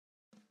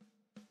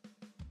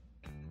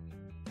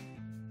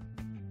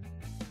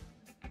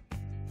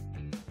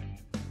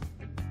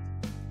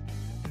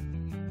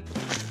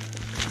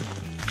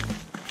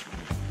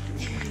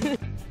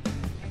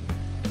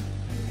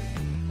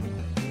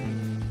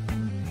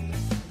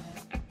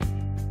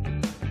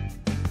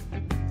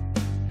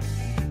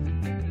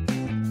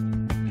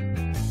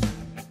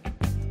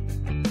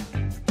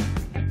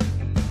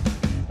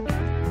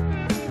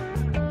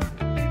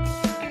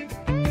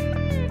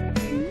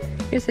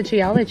Here's the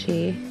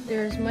geology.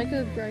 There's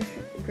mica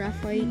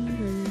graphite.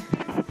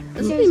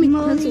 That's what they make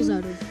pencils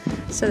out of.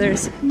 So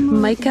there's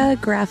mica,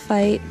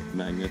 graphite,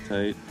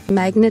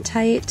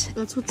 magnetite,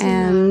 That's what's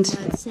and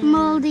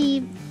moldy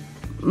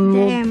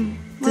dam.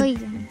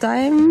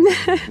 dime.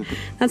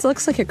 That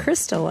looks like a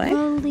crystal, eh?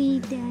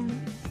 Moldy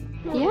dam.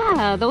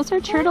 Yeah, those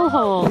are turtle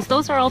holes.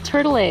 Those are all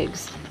turtle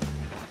eggs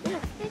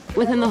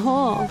within the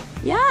hole.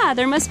 Yeah,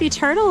 there must be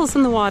turtles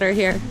in the water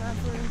here.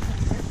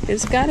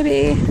 There's gotta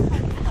be.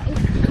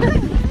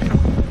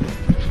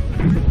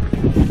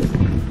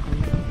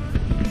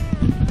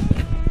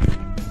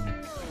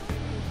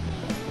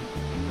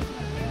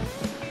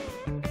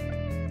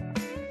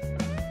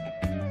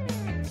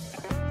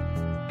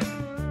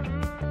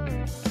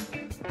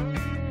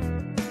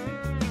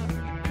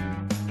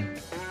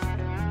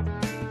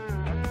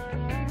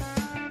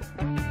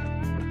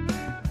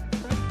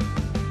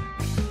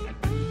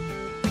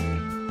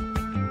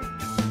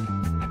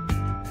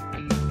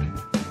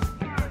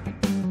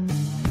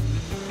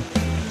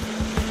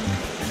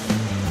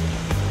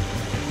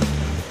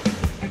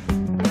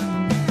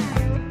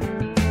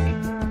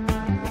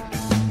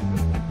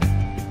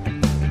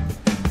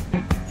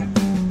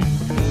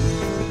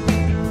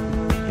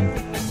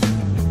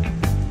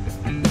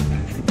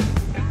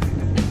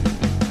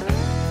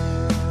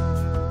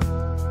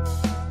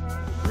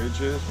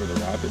 Where the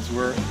rapids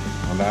were.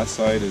 On that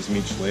side is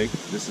Meech Lake.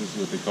 This is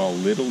what they call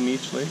Little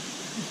Meech Lake.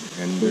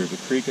 And there's a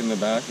creek in the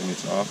back, and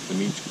it's off the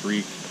Meech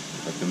Creek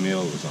that the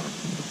mill was on.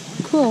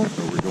 Cool.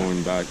 So we're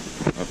going back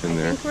up in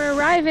there. I think we're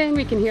arriving.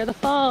 We can hear the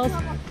falls.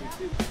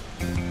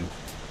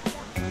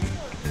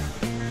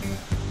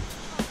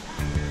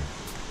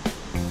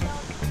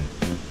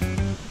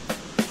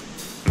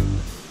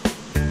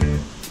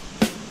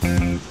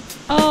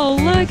 Oh,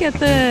 look at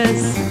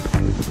this.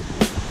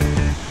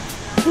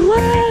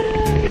 What?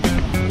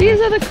 These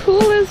are the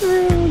coolest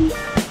rooms.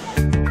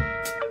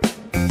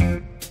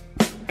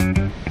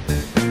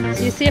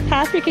 Do you see a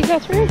path we can go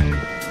through?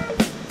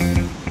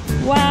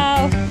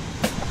 Wow.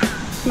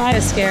 Not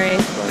as scary.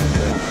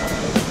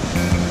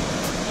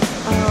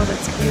 Oh,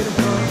 that's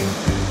beautiful.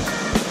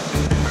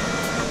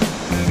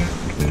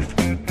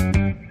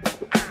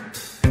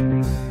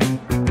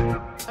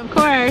 Of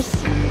course.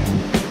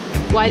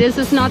 Why does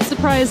this not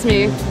surprise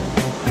me?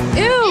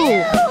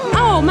 Ew!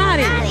 Oh,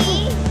 Maddie!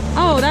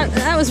 Oh,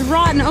 that was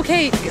rotten.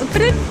 Okay,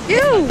 put it.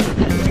 Ew!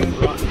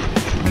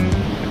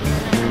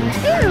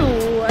 Ew!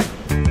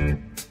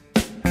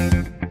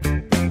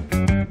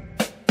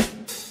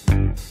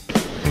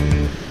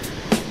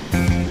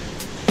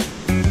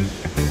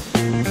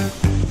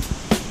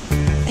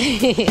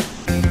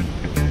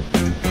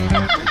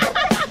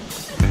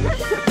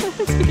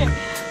 It's okay.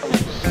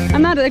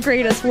 I'm not the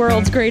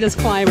world's greatest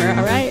climber,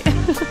 all right?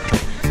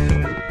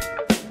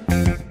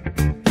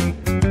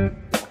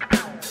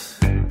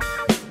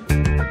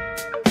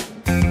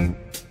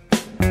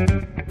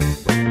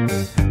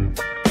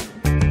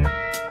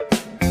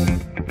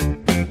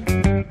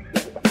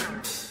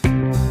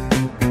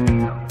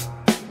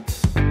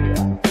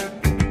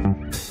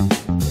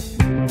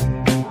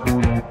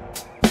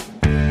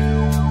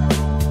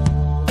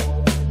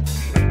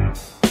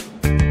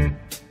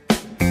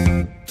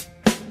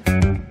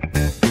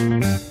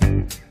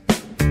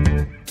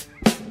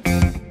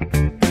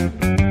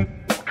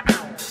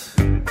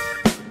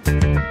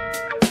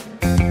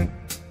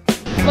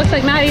 Looks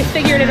like Maddie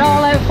figured it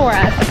all out for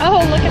us.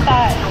 Oh, look at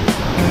that.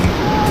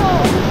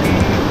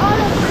 Oh,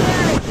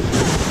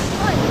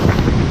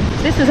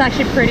 this is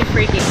actually pretty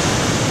freaky.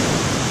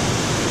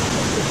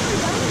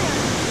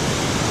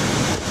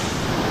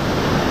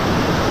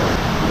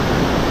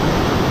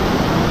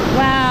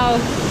 Wow.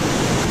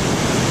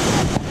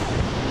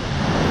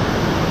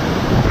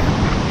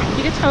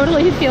 You can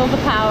totally feel the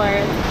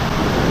power.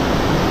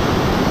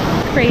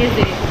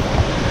 Crazy.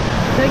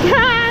 Like,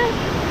 ah!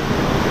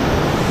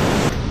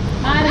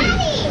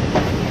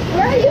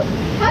 Where are you?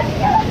 How do you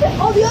get out?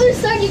 Oh, the other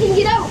side, you can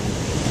get out.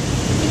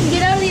 You can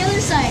get out of the other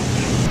side.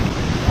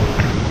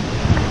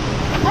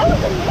 I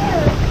was in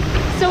there.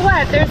 So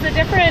what? There's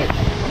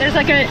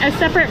like a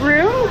separate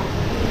room?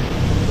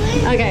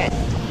 Okay.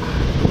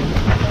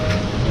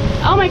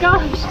 Oh my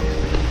gosh.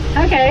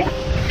 Okay.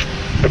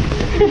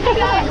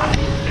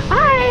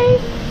 Hi.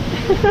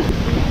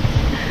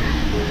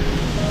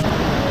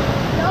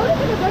 Now we're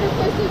gonna go to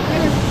places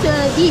where it's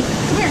deep.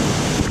 Come here.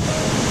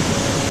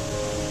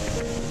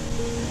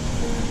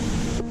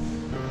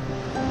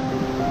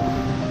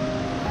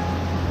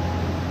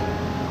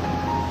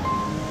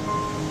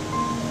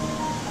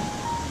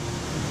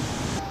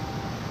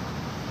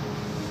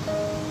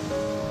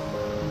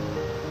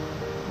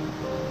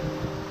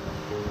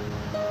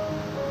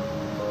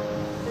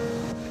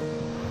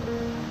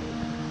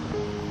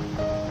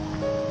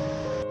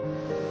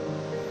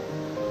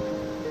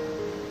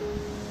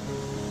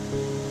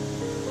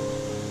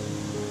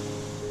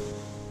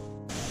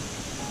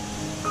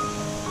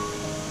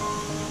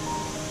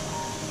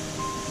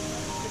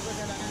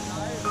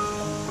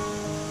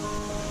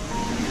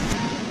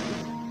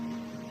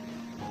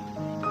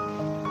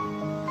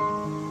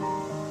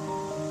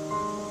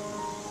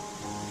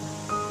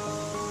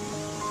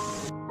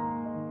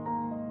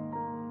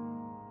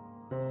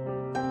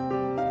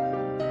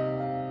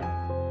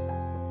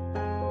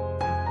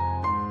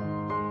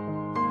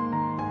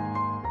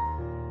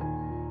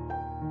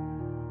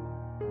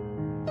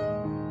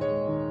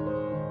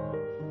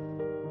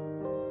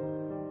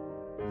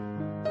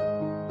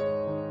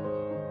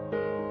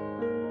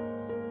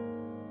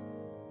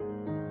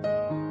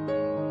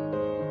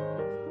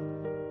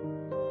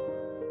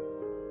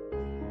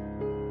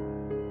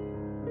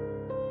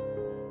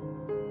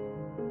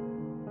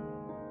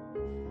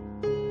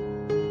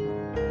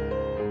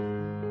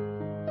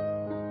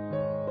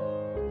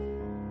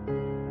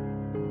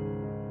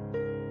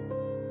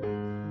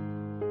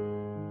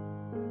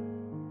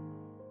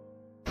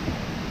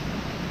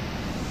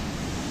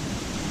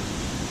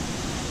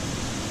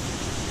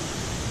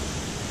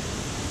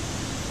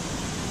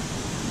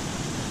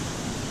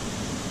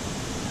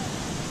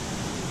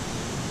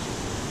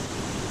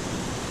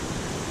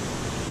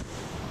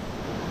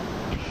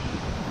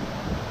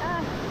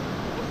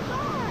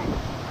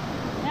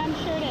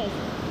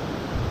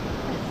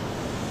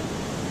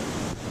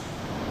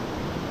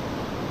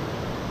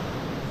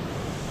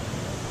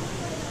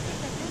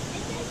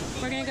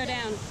 gonna go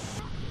down.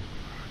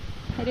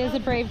 It is a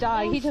brave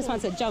dog. He just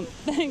wants to jump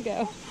and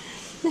go.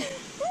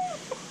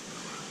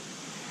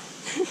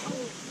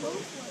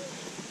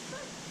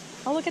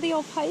 Oh, look at the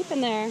old pipe in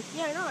there.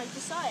 Yeah, I know. I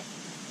just saw it.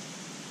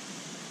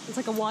 It's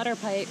like a water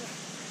pipe.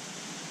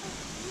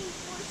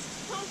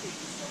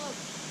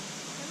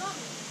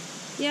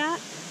 Yeah.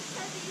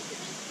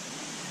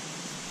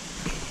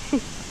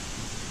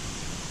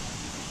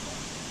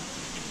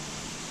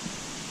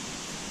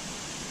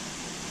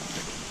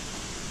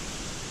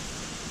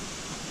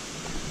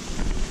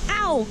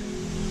 Ow!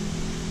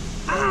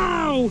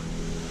 Ow!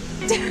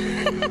 I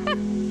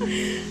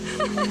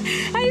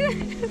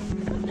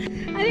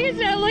think it's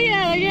not looking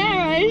at the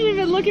camera. I should have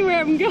been looking where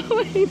I'm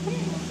going.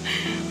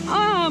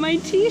 Oh, my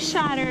teeth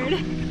shattered.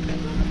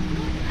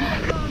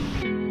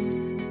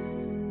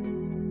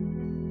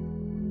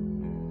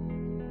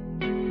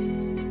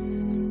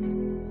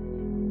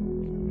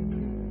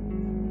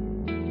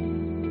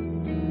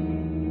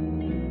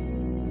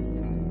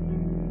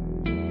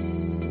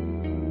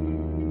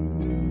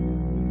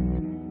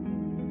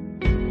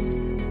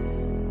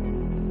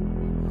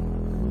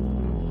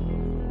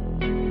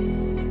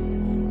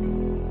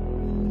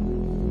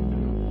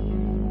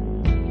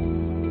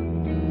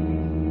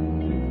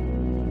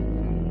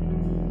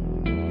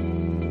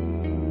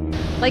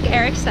 Like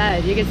Eric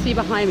said, you can see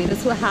behind me,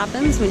 this is what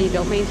happens when you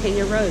don't maintain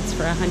your roads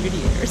for 100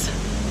 years.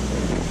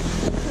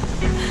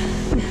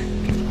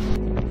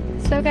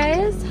 So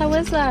guys, how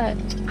was that?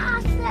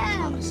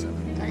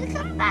 Awesome. Gonna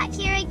come back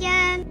here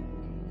again.